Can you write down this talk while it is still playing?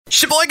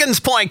Sheboygan's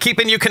Point,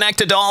 keeping you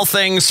connected to all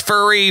things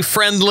furry,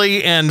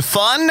 friendly, and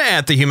fun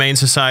at the Humane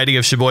Society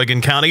of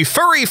Sheboygan County.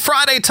 Furry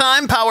Friday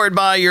time, powered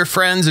by your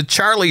friends at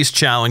Charlie's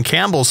Chow and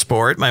Campbell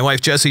Sport. My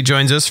wife Jessie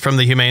joins us from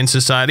the Humane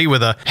Society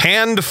with a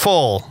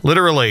handful,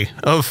 literally,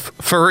 of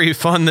furry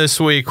fun this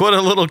week. What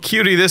a little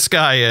cutie this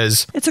guy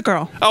is. It's a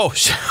girl. Oh,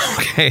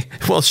 okay.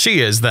 Well,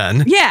 she is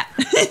then. Yeah.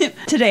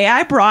 Today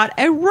I brought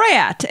a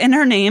rat, and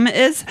her name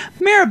is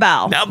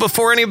Maribel. Now,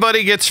 before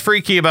anybody gets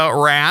freaky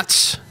about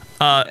rats...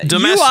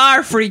 you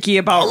are freaky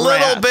about rats. A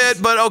little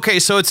bit, but okay,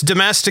 so it's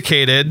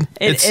domesticated.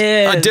 It's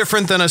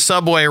different than a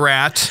Subway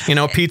rat,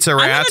 pizza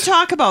rat. I'm going to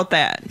talk about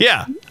that.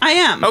 Yeah. I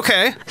am.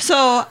 Okay.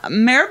 So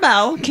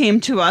Maribel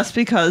came to us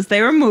because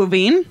they were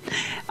moving.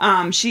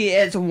 She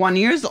is 1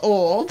 year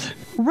old.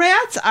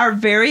 Rats are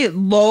very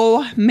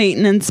low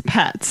maintenance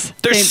pets.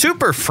 They're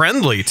super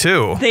friendly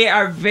too. They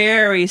are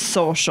very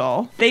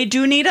social. They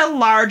do need a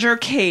larger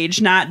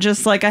cage, not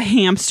just like a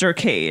hamster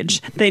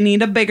cage. They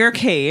need a bigger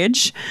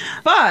cage.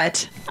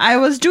 But I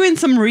was doing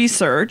some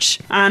research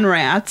on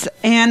rats,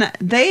 and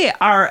they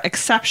are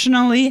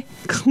exceptionally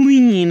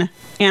clean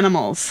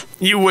animals.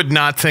 You would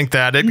not think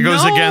that. It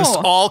goes against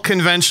all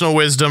conventional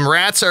wisdom.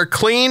 Rats are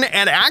clean,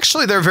 and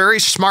actually they're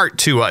very smart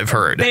too, I've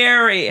heard.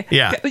 Very.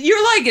 Yeah.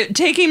 You're like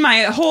taking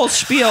my whole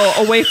spiel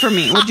away from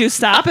me. Would you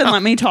stop and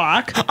let me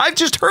talk? I've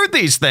just heard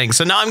these things,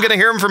 so now I'm going to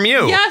hear them from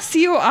you. Yes,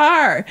 you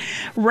are.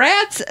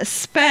 Rats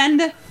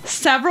spend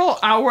several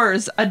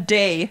hours a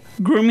day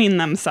grooming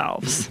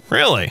themselves.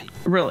 Really?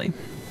 Really.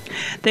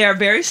 They are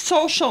very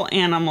social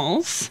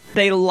animals.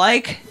 They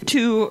like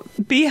to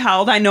be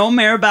held. I know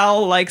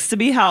Maribel likes to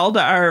be held.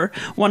 Our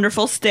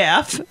wonderful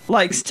staff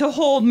likes to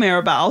hold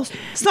Maribel.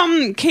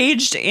 Some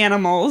caged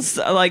animals,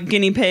 like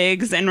guinea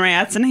pigs and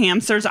rats and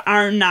hamsters,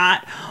 are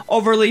not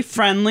overly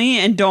friendly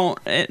and don't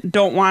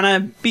want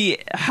to be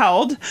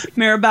held.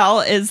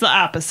 Maribel is the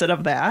opposite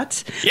of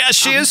that. Yeah,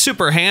 she is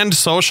super hand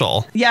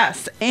social.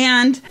 Yes,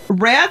 and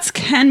rats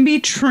can be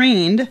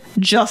trained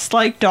just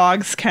like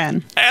dogs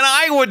can. And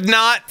I would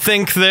not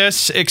think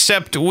this,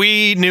 except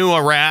we knew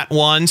a rat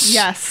once.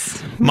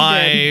 Yes.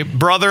 My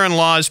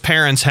brother-in-law's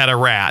parents had a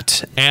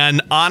rat,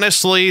 and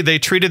honestly, they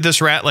treated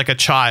this rat like a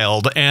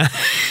child. And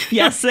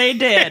yes, they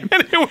did.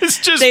 And it was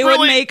just they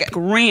would make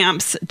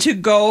ramps to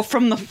go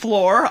from the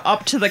floor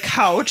up to the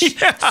couch,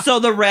 so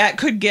the rat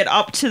could get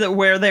up to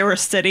where they were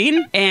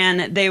sitting,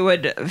 and they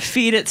would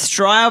feed it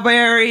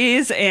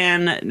strawberries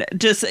and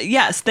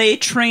they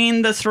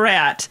trained this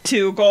rat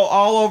to go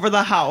all over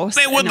the house.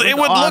 It would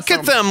look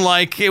at them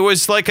like it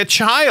was like a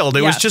child.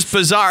 It was just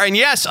bizarre. And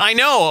yes, I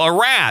know, a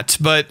rat,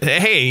 but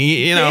hey,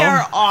 They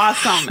are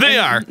awesome. They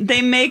are.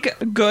 They make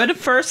good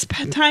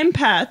first-time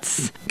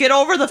pets. Get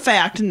over the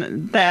fact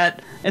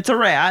that it's a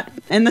rat.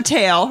 And the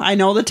tail. I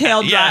know the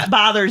tail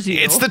bothers you.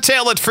 It's the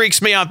tail that freaks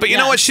me out. But you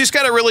know what? She's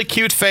got a really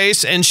cute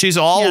face, and she's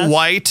all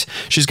white.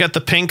 She's got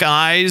the pink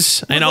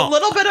eyes. With a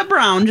little bit of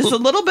brown. Just a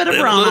little bit of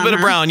brown. A little bit of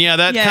brown. Yeah,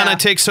 that kind of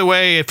takes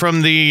away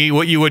from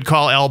what you would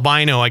call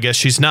albino. I guess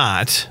she's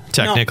not,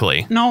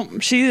 technically. No,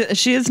 she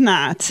is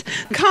not.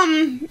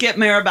 Come get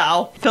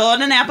Maribel. Fill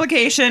out an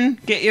application,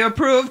 get you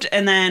approved,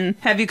 and then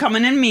have you come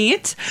in and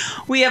meet.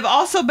 We have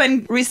also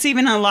been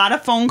receiving a lot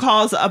of phone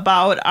calls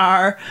about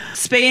our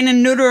spay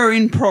and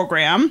neutering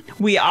program.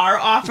 We are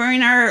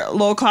offering our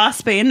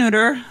low-cost spay and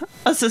neuter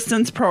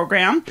assistance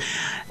program,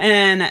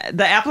 and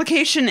the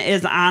application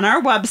is on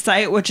our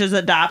website, which is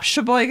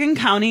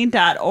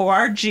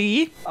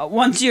adoptsheboygancounty.org.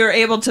 Once you're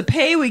able to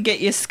pay, we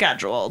get you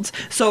scheduled.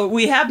 So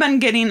we have been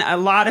getting a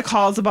lot of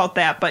calls about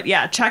that, but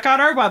yeah, check out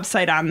our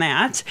website on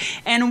that.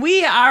 And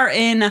we are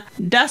in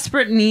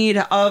desperate need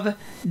of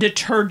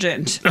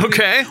detergent.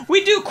 Okay.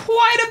 We do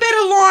quite a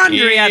bit of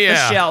laundry at the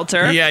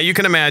shelter. Yeah, you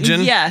can imagine.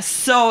 Yes.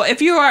 So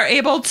if you are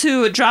able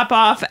to drop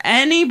off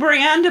any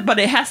brand, but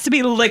it has to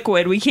be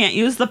liquid. We can't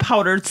use the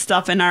powdered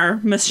stuff in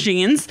our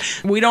machines.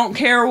 We don't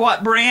care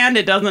what brand.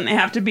 It doesn't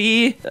have to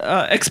be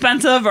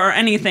expensive or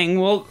anything.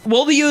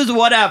 We'll use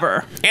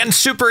whatever. And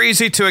super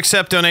easy to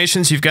accept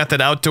donations. You've got that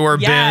outdoor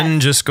bin.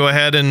 Just go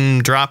ahead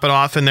and drop it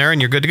off in there,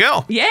 and you're good to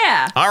go.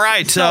 Yeah. All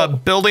right.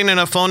 Building and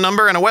a phone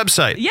number and a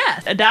website. Yeah.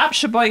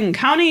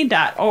 AdoptSheboyganCounty.org.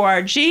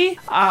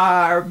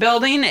 Our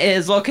building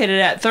is located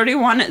at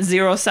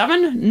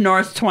 3107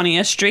 North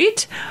 20th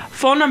Street.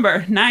 Phone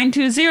number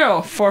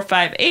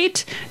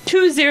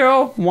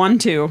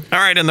 920-458-2012. All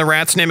right, and the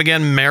rat's name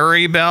again,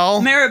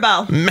 Maribel?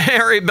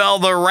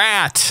 Maribel the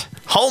rat.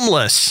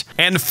 Homeless.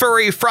 And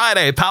Furry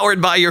Friday,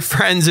 powered by your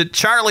friends at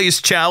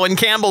Charlie's Chow and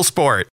Campbell Sport.